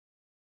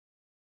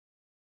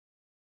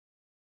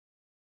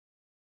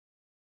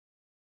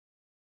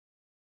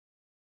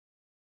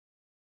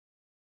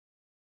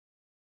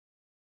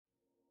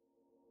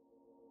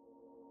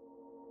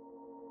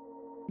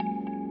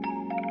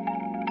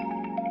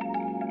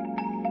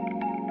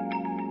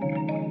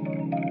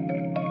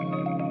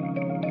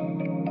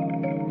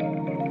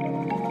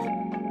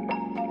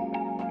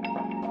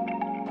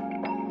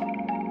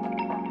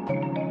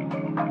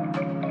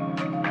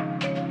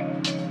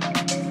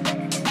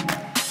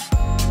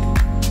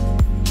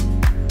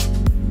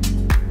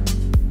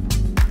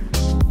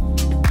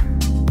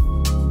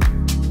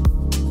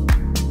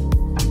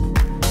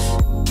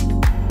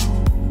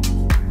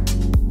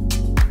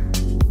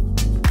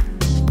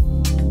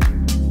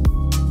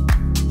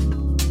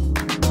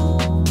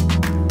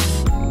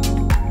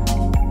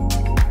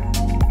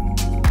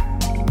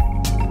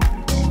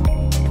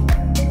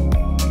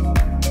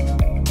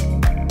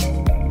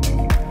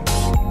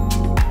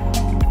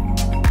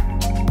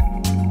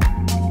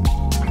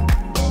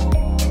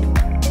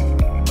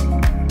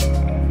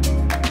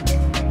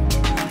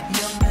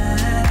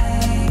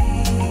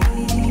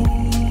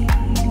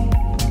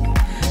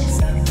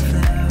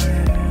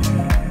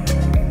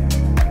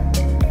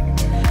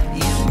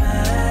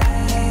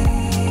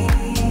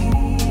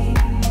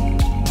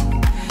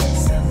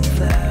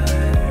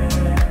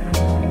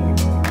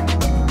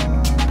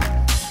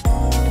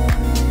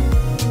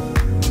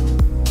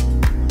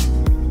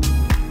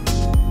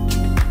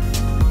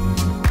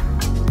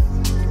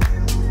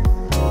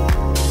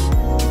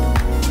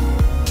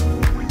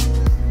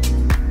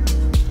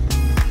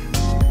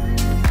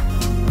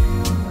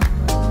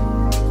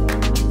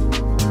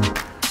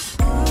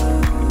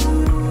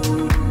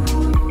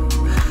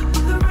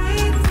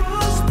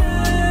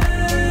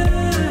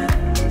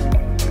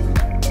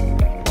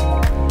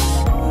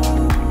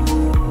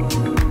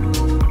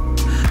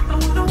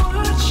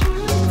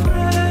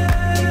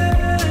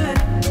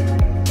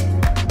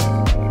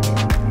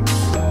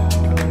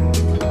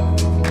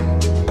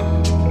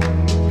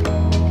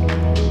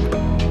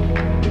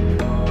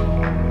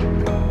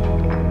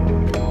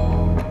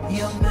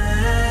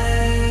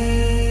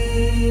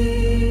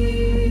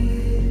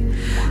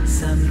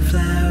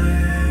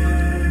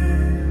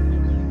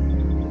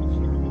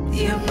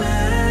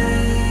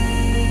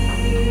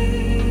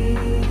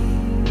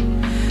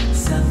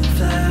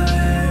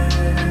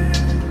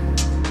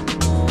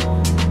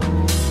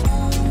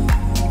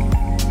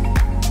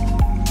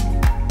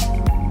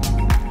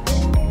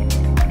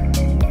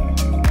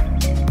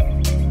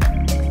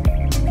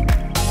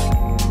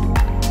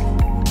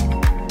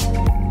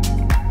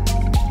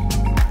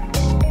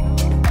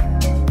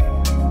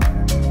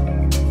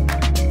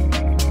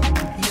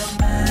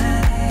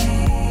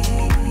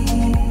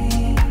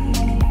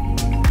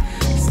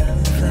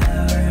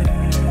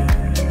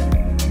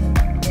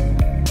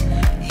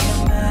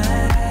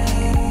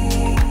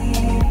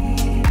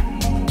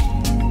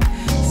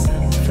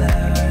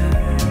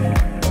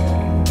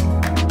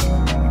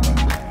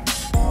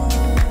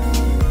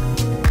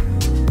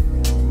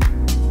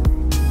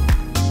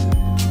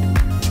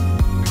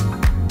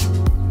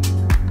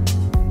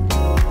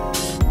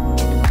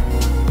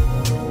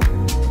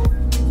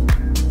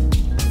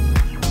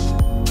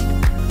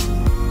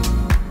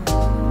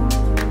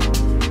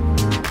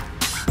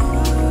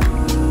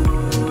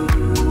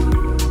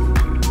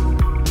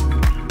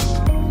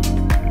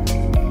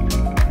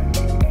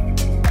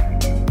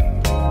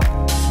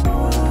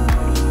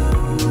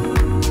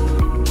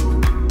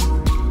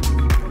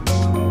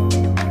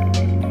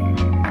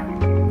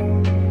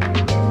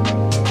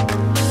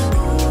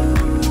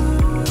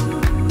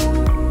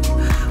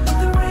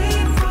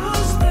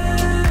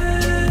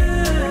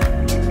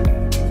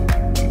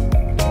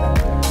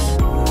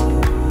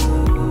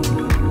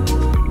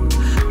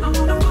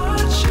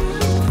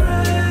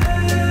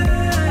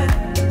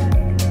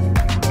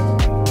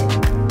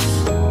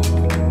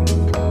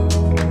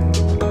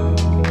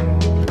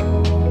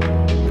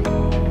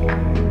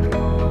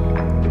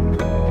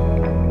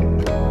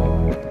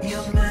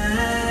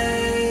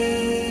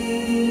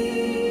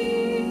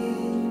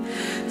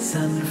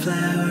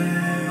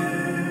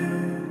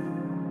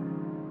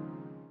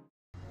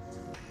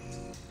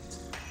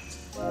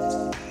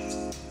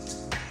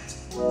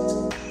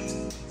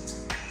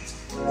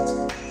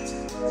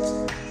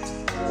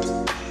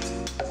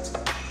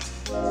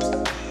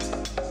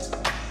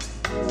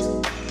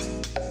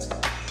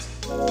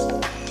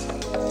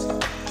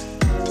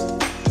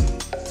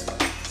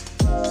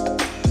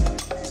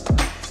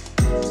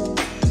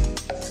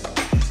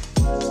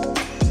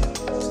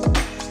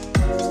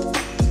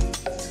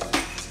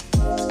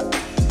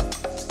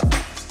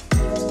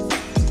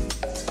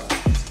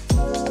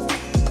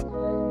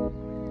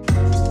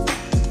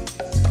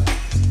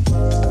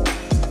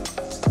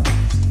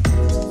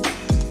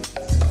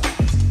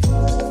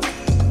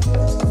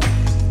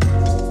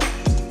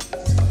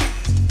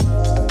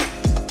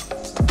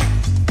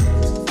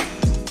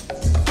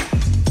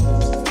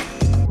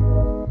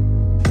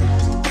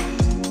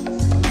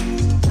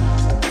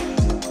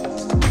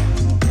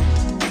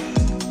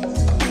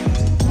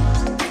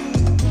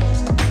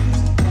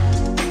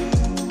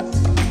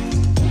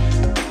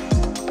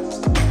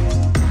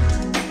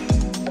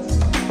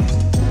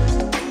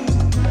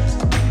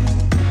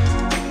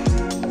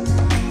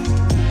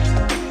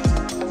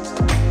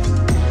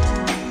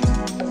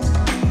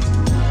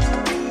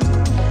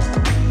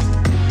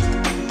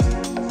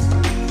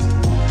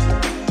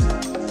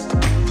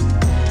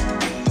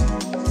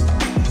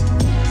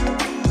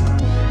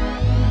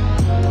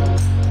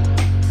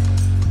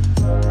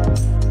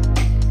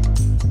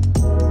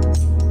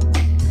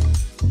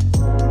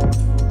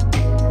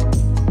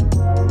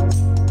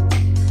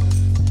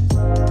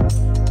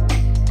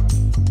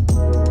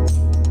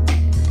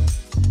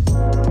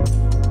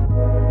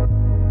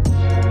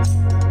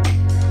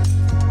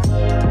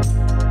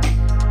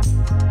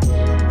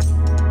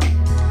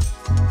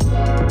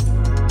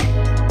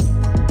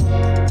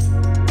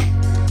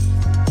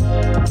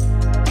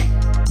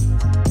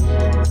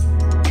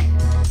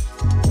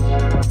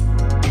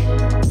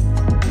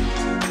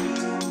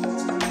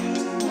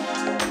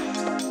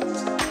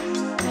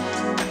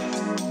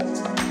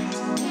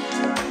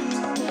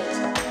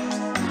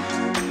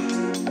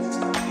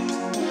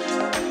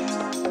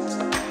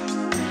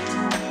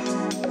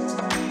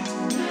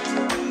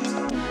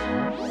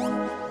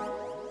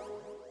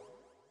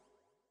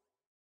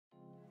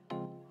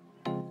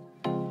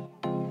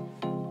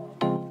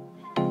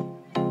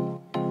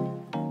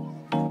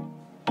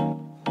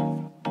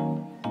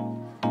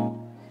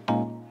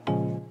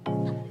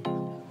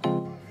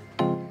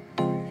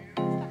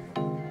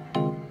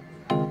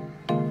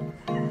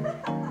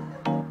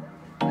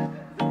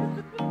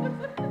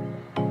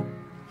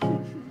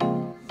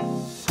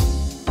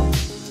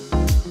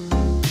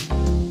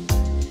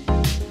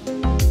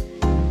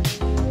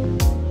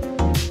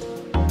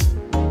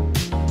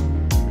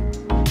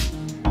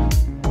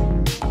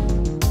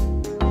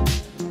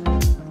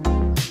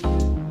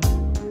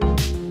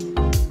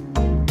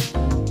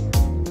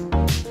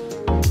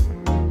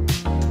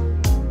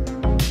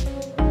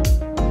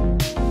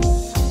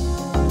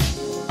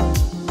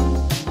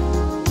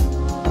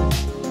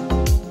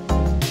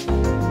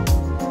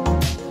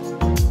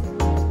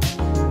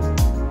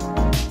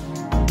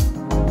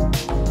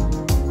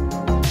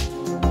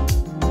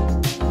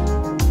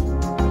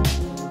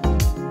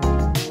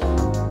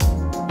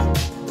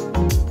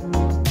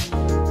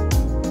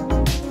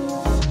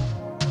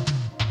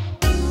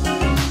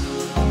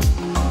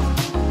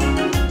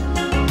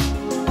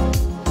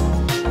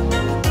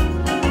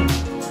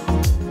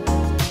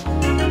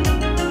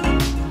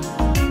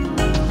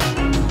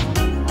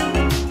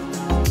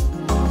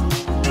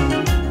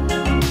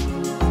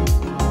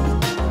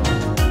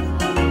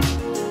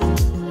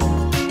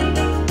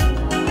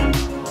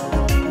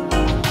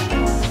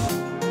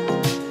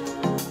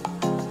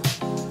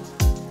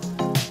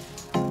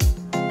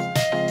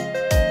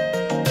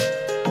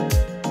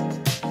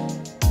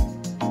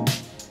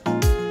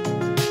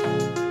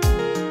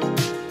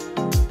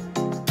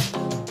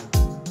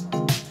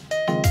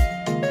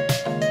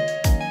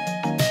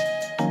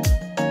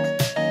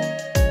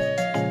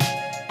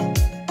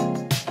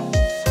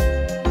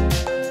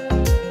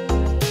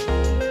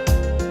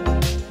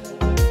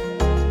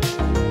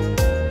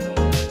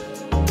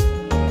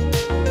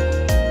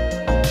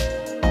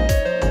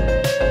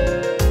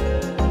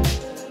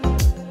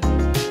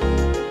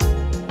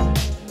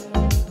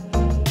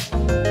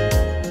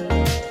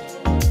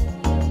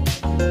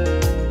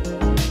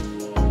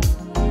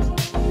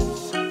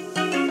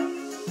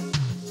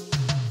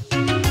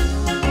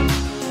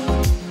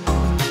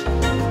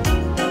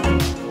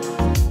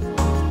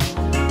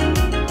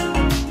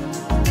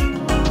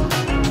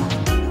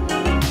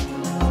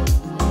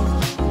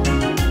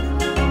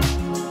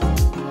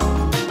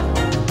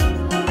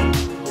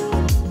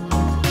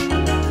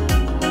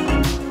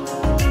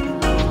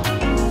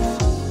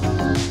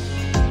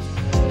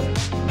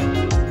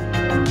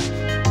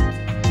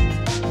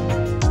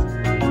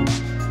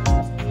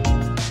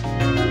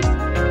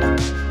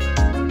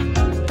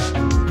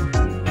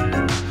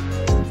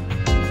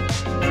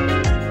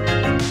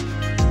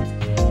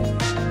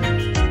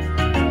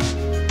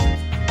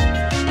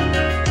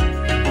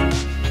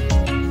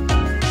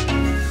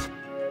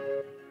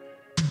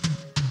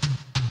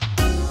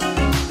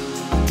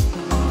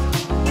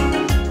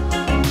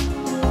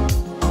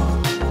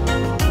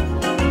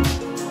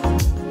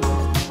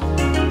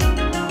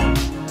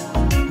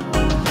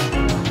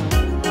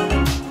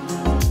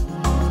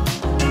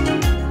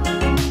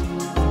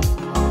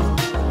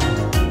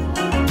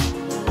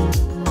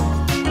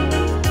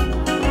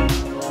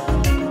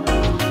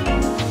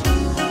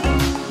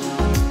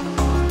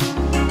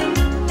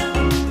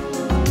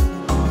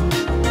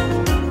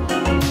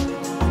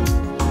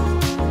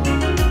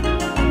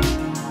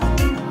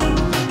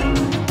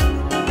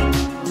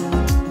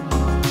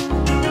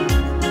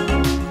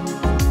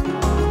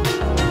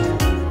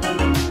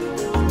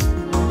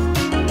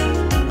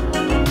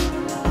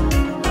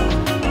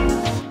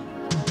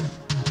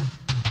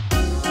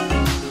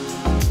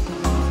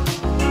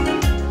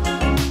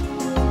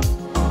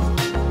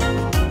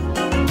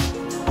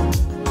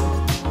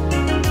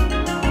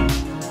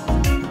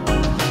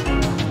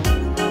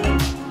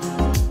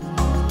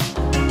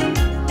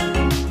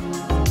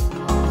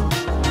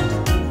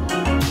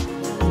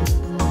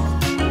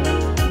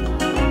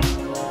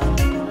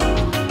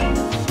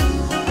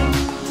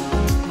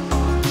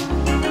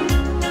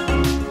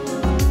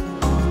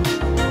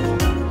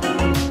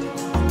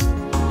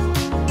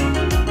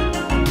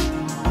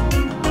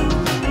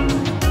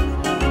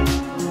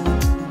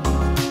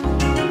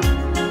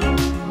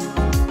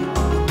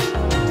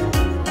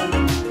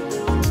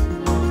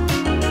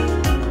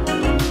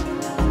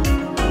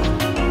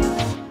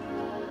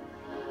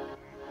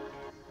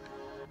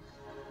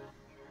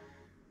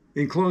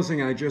In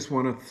closing, I just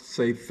want to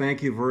say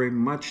thank you very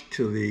much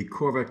to the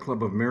Corvette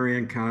Club of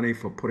Marion County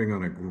for putting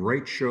on a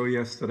great show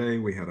yesterday.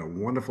 We had a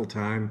wonderful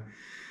time.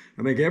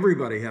 I think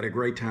everybody had a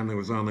great time that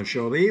was on the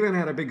show. They even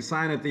had a big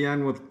sign at the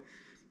end with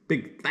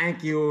big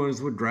thank you as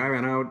we're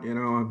driving out. You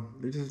know,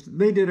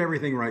 they did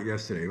everything right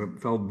yesterday. It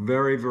felt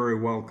very, very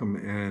welcome,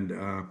 and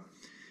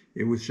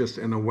it was just,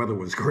 and the weather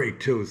was great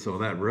too, so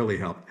that really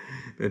helped.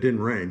 It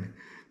didn't rain.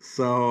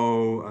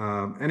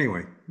 So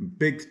anyway,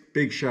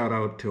 big shout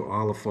out to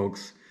all the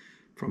folks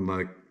from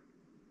the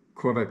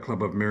Corvette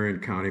Club of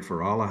Marion County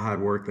for all the hard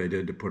work they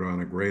did to put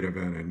on a great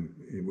event, and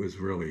it was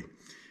really,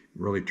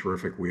 really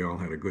terrific. We all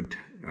had a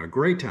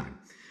great time,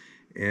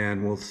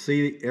 and we'll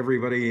see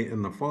everybody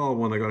in the fall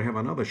when they're going to have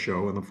another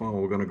show in the fall.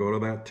 We're going to go to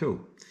that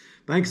too.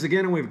 Thanks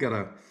again, and we've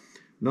got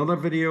another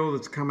video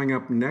that's coming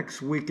up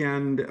next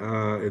weekend.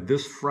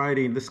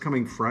 This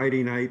coming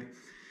Friday night,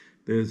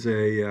 there's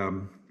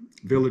a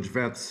Village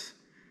Vets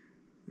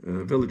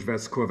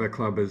Corvette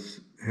Club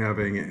is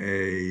having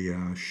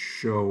a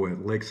show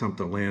at Lake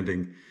Sumter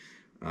Landing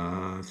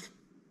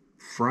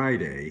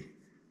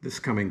this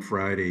coming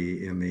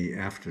Friday in the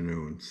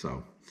afternoon,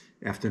 so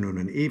afternoon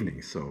and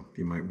evening. So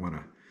you might want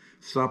to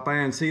stop by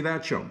and see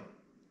that show.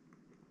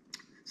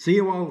 See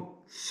you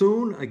all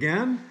soon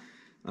again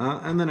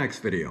in the next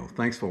video.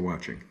 Thanks for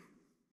watching.